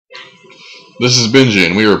This is Benji,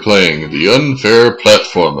 and we are playing the Unfair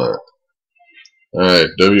Platformer. Alright,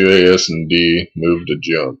 W, A, S, and D move to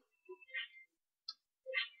jump.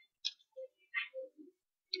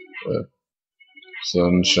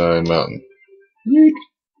 Sunshine Mountain.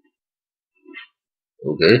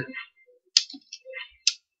 Okay.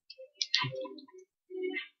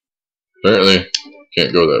 Apparently,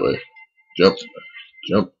 can't go that way. Jump,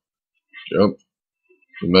 jump, jump.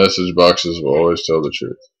 The message boxes will always tell the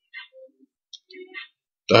truth.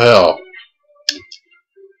 The hell?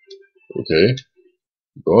 Okay.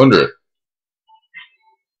 Go under it.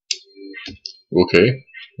 Okay.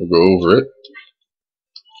 We'll go over it.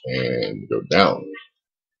 And go down.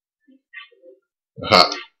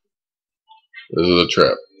 Aha. This is a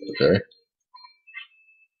trap. Okay.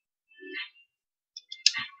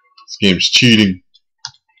 This game's cheating.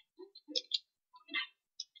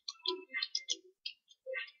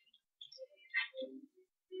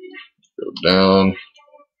 Go down.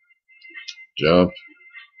 Jump.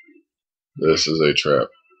 This is a trap.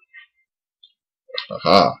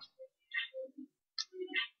 Aha.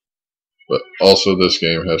 But also this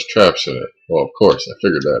game has traps in it. Well, of course, I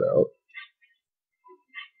figured that out.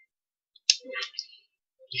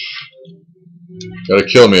 Gotta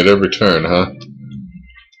kill me at every turn, huh?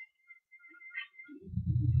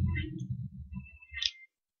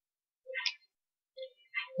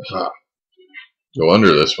 Aha. Go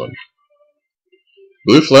under this one.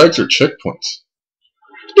 Blue flags are checkpoints.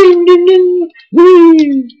 Ding ding ding!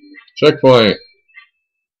 Whee! Checkpoint!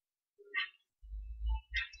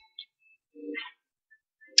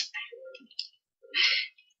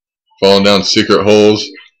 Falling down secret holes.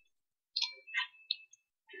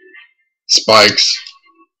 Spikes.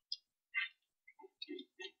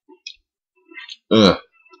 Hmm.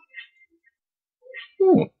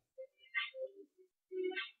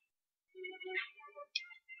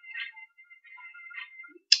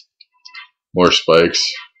 More spikes.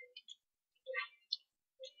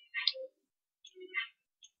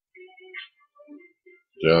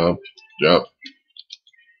 Jump, jump.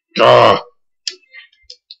 Ah!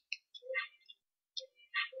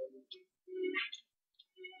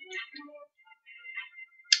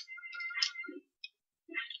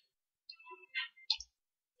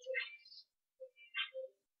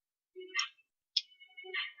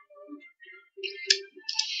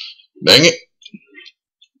 Dang it!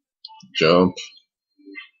 Jump.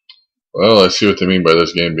 Well, I see what they mean by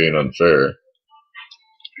this game being unfair.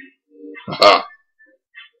 Aha!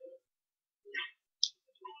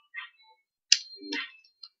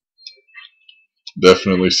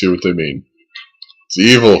 Definitely see what they mean. It's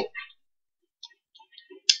evil.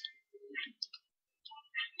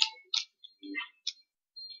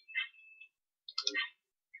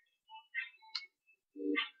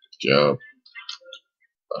 Jump.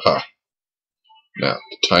 Aha. Now,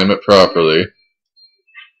 to time it properly,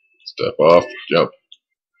 step off, jump.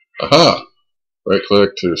 Aha! Right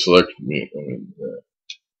click to select me.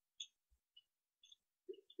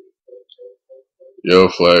 Yo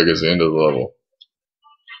flag is the end of the level.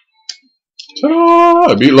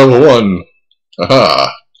 Ta-da! I beat level 1.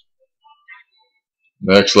 Aha!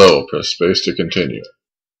 Next level, press space to continue.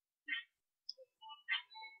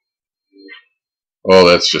 Oh,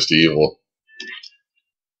 that's just evil.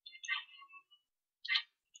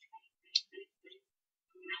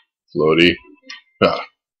 Floaty. Ha.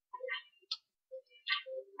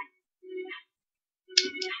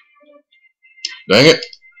 Dang it!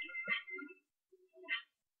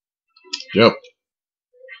 Jump.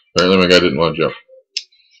 Apparently my guy didn't want to jump.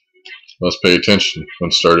 Must pay attention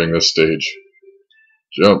when starting this stage.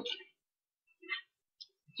 Jump.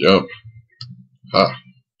 Jump. Ha.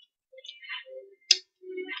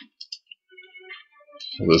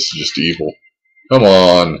 This is just evil. Come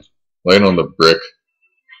on. Land on the brick.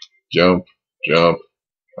 Jump. Jump.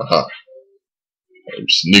 Aha. I'm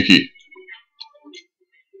sneaky.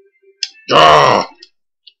 Ah!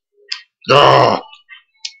 Ah!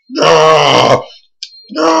 Ah!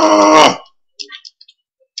 Ah!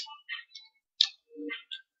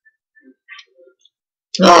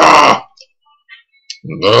 Ah!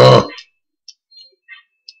 Ah!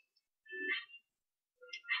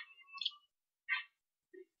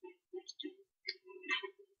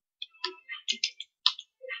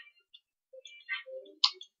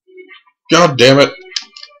 God damn it! I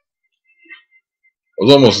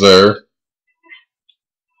was almost there.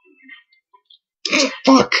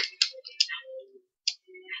 Fuck!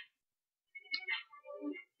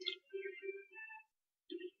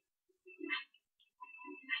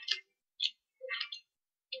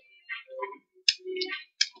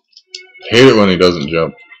 I hate it when he doesn't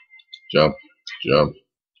jump. Jump. Jump.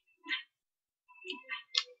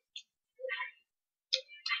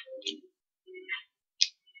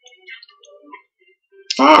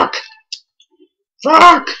 Fuck!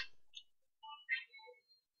 Fuck!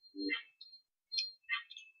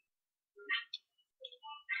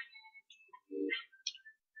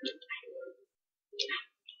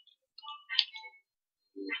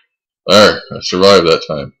 There, I survived that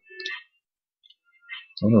time. I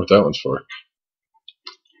don't know what that one's for.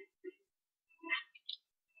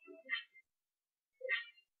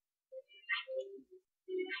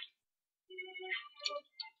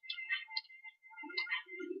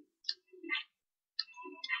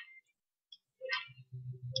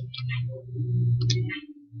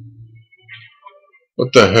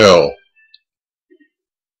 What the hell?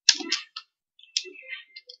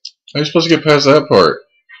 How are you supposed to get past that part?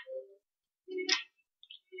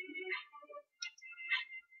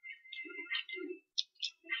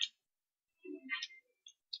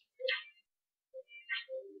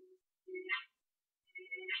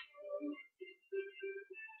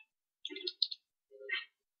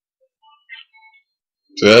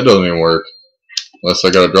 See, that doesn't even work. Unless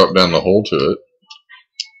I gotta drop down the hole to it.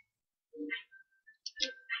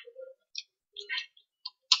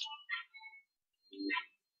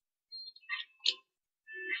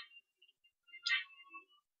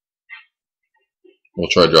 We'll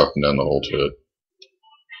try dropping down the hole to it.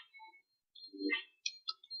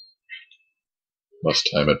 Must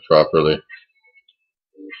time it properly.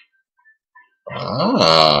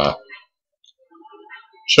 Ah!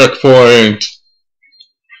 Checkpoint!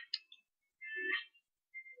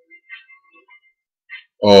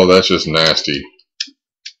 Oh, that's just nasty.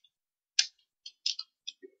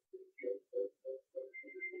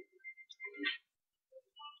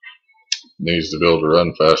 Needs to be able to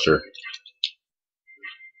run faster.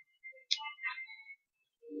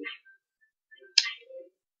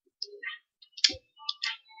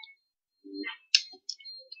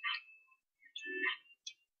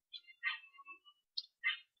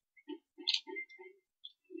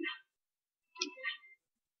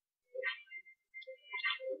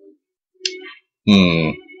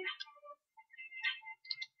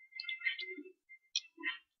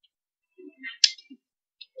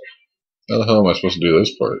 How the hell am I supposed to do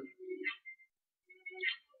this part?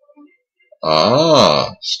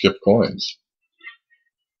 Ah! Skip coins.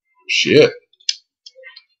 Shit.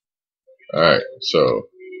 Alright, so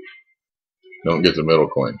don't get the middle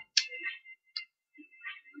coin.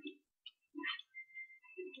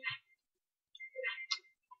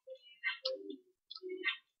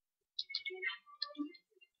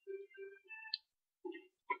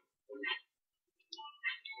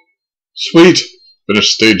 Sweet!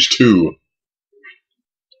 Finish stage 2.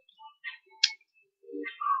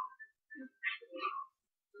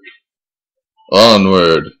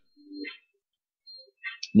 Onward!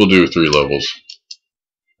 We'll do 3 levels.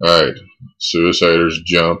 Alright. Suiciders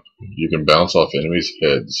jump. You can bounce off enemies'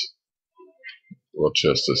 heads. We'll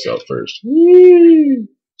test this out first. Whee!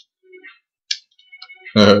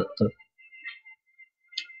 Oh,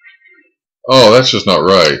 that's just not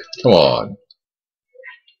right. Come on.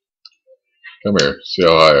 Come here. See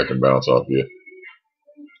how high I can bounce off you.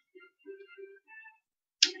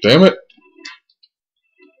 Damn it.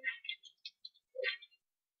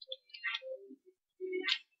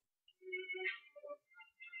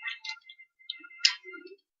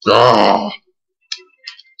 Ah!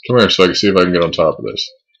 Come here so I can see if I can get on top of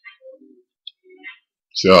this.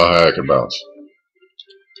 See how high I can bounce.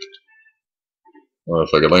 Well,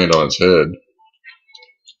 if I could land on its head.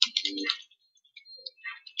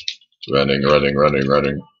 Running, running, running,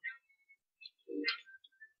 running.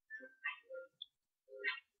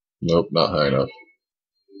 Nope, not high enough.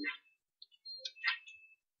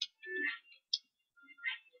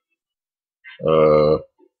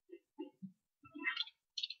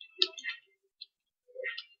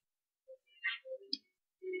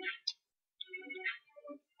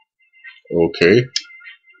 Okay.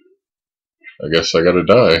 I guess I gotta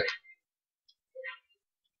die.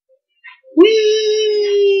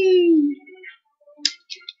 Whee!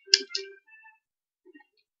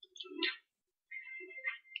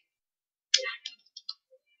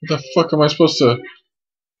 What the fuck am I supposed to...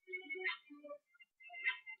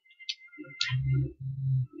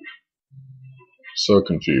 So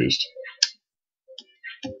confused.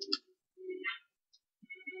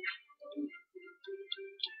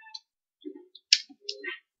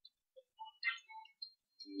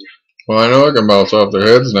 Well, I know I can bounce off their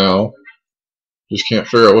heads now. Just can't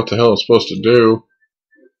figure out what the hell it's supposed to do.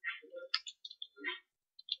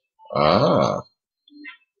 Ah.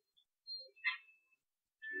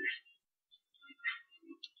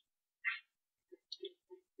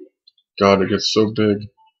 God, it gets so big.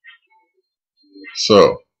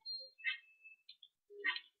 So.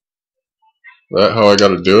 That how I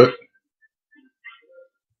gotta do it?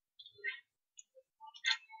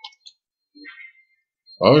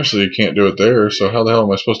 Obviously you can't do it there, so how the hell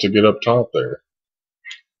am I supposed to get up top there?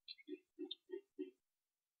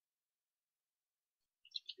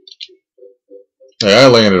 Hey, I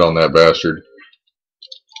landed on that bastard.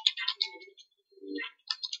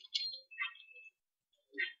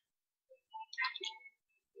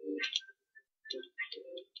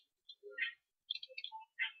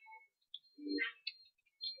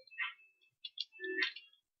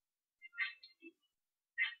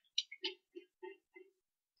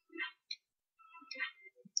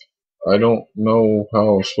 I don't know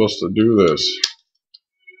how I'm supposed to do this.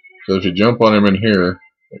 Because if you jump on him in here,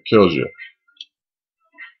 it kills you.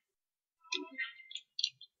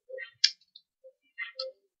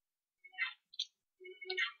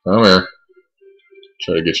 Come here.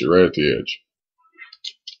 Try to get you right at the edge.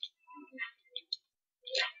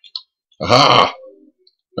 Aha!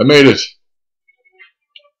 I made it!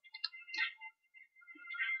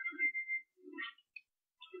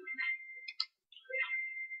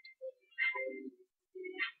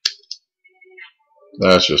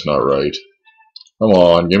 That's just not right. Come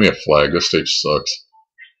on, give me a flag. This stage sucks.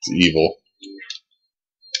 It's evil.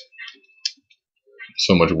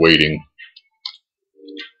 So much waiting.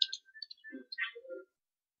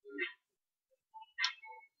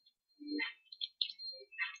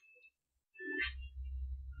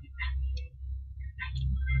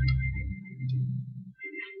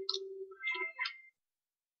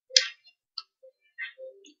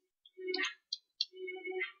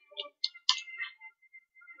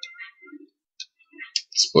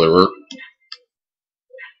 Splitter.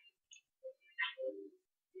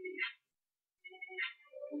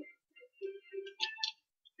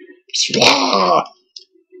 Swah!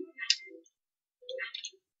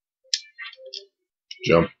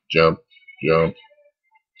 Jump, jump, jump.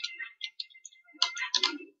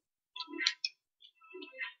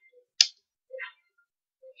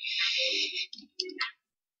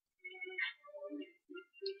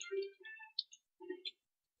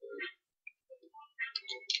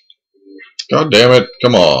 God damn it,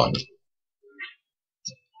 come on.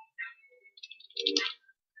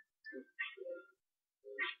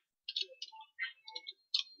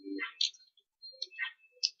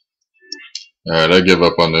 Alright, I give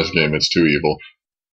up on this game. It's too evil.